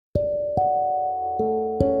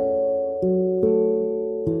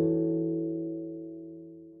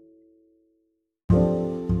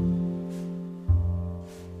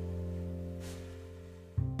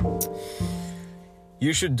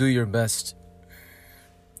you should do your best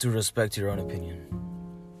to respect your own opinion.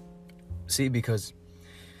 See, because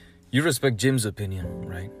you respect Jim's opinion,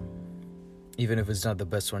 right? Even if it's not the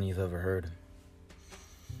best one you've ever heard.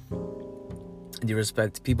 And you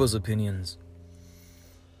respect people's opinions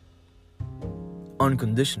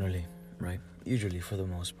unconditionally, right? Usually, for the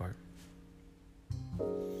most part.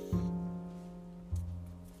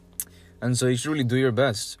 And so you should really do your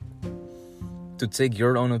best to take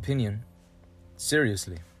your own opinion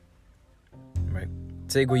seriously, right?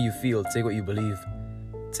 Take what you feel, take what you believe,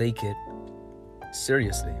 take it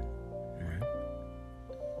seriously, right?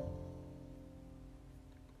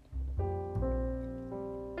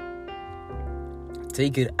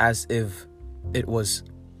 Take it as if it was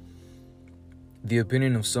the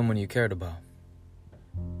opinion of someone you cared about.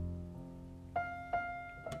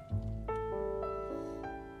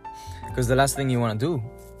 Because the last thing you want to do,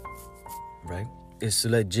 right, is to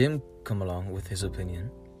let Jim come along with his opinion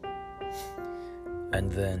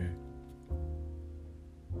and then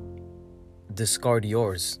discard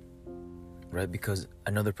yours, right, because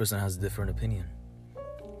another person has a different opinion.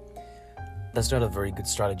 That's not a very good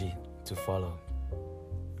strategy to follow.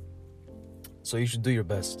 So you should do your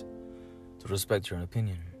best to respect your own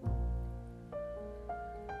opinion.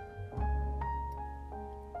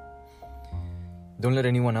 Don't let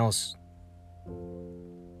anyone else...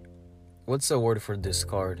 What's the word for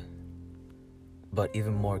discard? But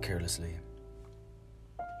even more carelessly.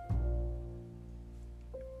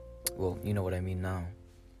 Well, you know what I mean now.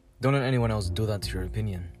 Don't let anyone else do that to your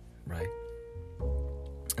opinion, right?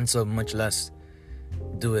 And so much less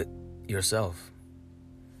do it yourself,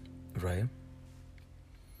 right?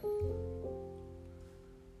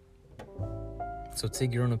 So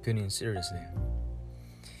take your own opinion seriously.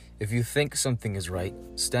 If you think something is right,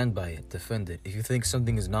 stand by it, defend it. If you think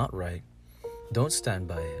something is not right, don't stand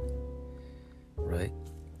by it, right?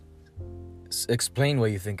 Explain why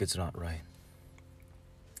you think it's not right.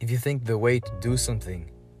 If you think the way to do something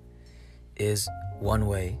is one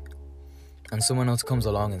way, and someone else comes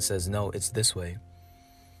along and says, no, it's this way,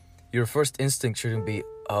 your first instinct shouldn't be,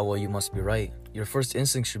 oh, well, you must be right. Your first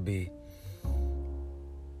instinct should be,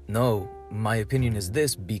 no, my opinion is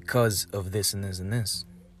this because of this and this and this,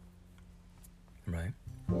 right?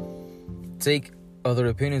 Take other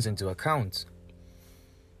opinions into account.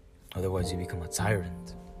 Otherwise, you become a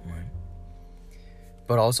tyrant, right?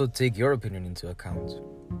 But also take your opinion into account.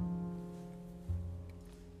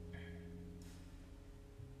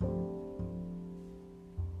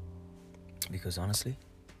 Because honestly,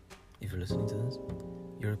 if you're listening to this,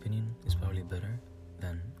 your opinion is probably better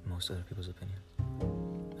than most other people's opinions.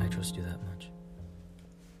 I trust you that much.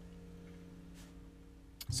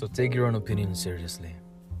 So take your own opinion seriously.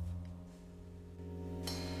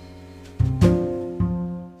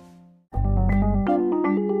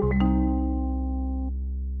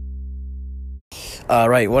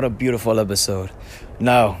 Alright, what a beautiful episode.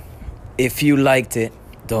 Now, if you liked it,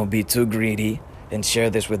 don't be too greedy and share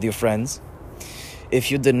this with your friends. If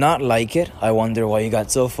you did not like it, I wonder why you got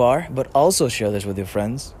so far, but also share this with your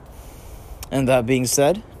friends. And that being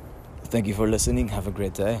said, thank you for listening. Have a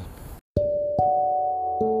great day.